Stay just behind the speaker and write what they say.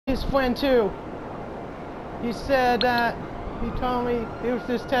his friend too. He said that he told me it was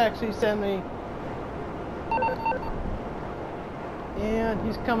this text he sent me, and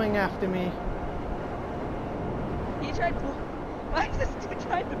he's coming after me. He tried to. Why is this dude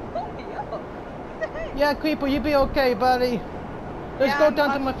trying to pull me up? What the heck? Yeah, Creeper, you be okay, buddy. Let's go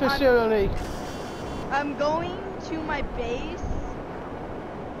down to my facility. I'm going to my base.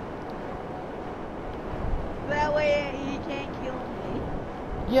 That way he can't kill me.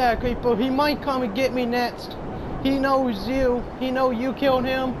 Yeah, Creeper, he might come and get me next. He knows you. He know you killed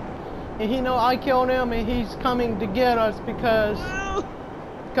him, and he know I killed him, and he's coming to get us because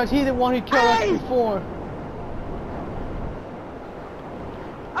he's the one who killed us before.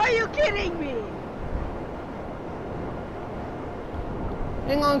 Are you kidding me?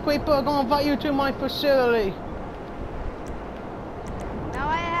 Hang on, Creeper, I'm gonna invite you to my facility. Now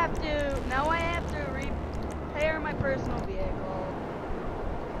I have to repair my personal vehicle.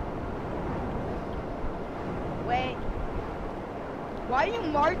 Wait. Why are you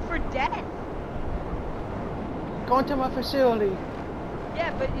marked for death? Going to my facility.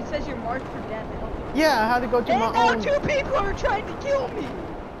 Yeah, but it says you're marked for death. Yeah, I had to go to my own. And now 2 people are trying to kill me.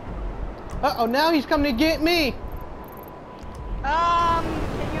 Uh-oh, now he's coming to get me. Can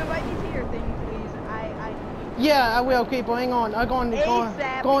you invite me to your thing, please? Yeah, I will, Creeper. Hang on. I'm going to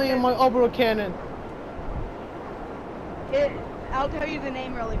go in my overall cannon. I'll tell you the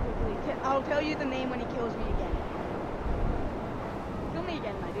name really quickly. I'll tell you the name when he kills me again. Kill me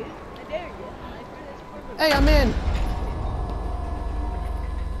again, my dude. I dare you. Hey, I'm in.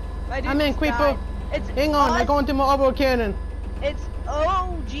 I'm in, Creeper. Hang on, I'm going to my overall cannon. It's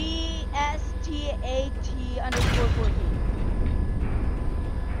OGSTAT_14.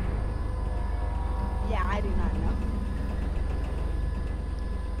 Yeah, I do not know.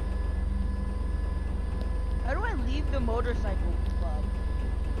 How do I leave the motorcycle club,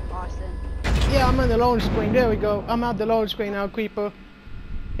 Austin? Yeah, I'm on the load screen. There we go. I'm out the load screen now, Creeper.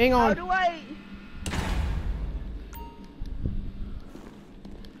 Hang on. How do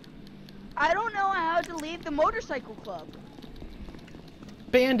I don't know how to leave the motorcycle club.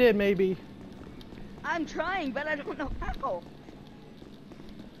 Bandit, maybe. I'm trying, but I don't know how.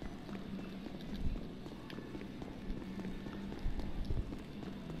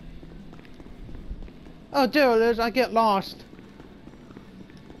 Oh, there it is. I get lost.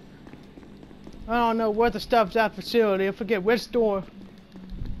 I don't know where the stuff's at facility. I forget which store.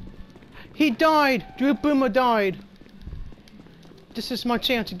 He died. Drew Boomer died. This is my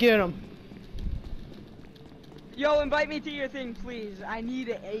chance to get him. Yo, invite me to your thing, please. I need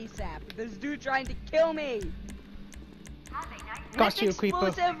it ASAP. This dude trying to kill me. Got you, Creeper.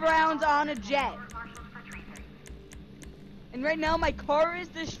 Explosive rounds on a jet. And right now my car is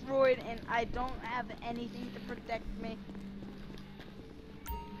destroyed and I don't have anything to protect me.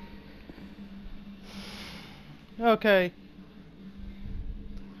 Okay.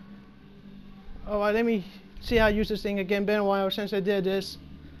 Alright, let me see how to use this thing again. Been a while since I did this.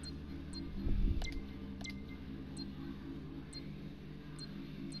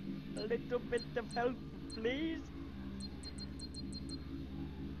 A little bit of help, please.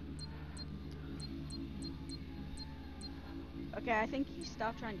 Okay, I think he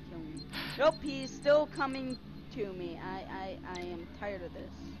stopped trying to kill me. Nope, he's still coming to me. I am tired of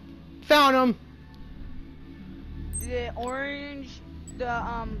this. Found him. The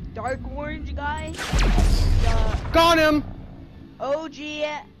dark orange guy. Got him. OG.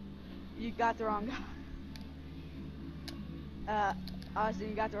 You got the wrong guy. Austin,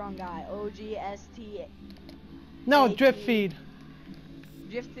 you got the wrong guy. OGST. No, drift feed.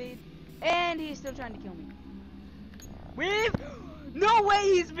 Drift feed. And he's still trying to kill me. No way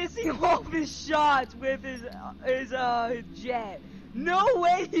he's missing all of his shots with his jet. No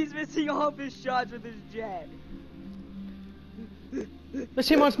way he's missing all of his shots with his jet. Let's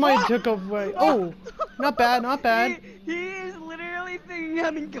see how much money took away. Oh, not bad, not bad. He is literally thinking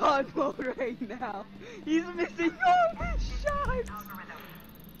I'm in God mode right now. He's missing all of his shots.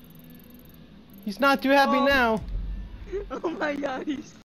 He's not too happy now. Oh my god, he's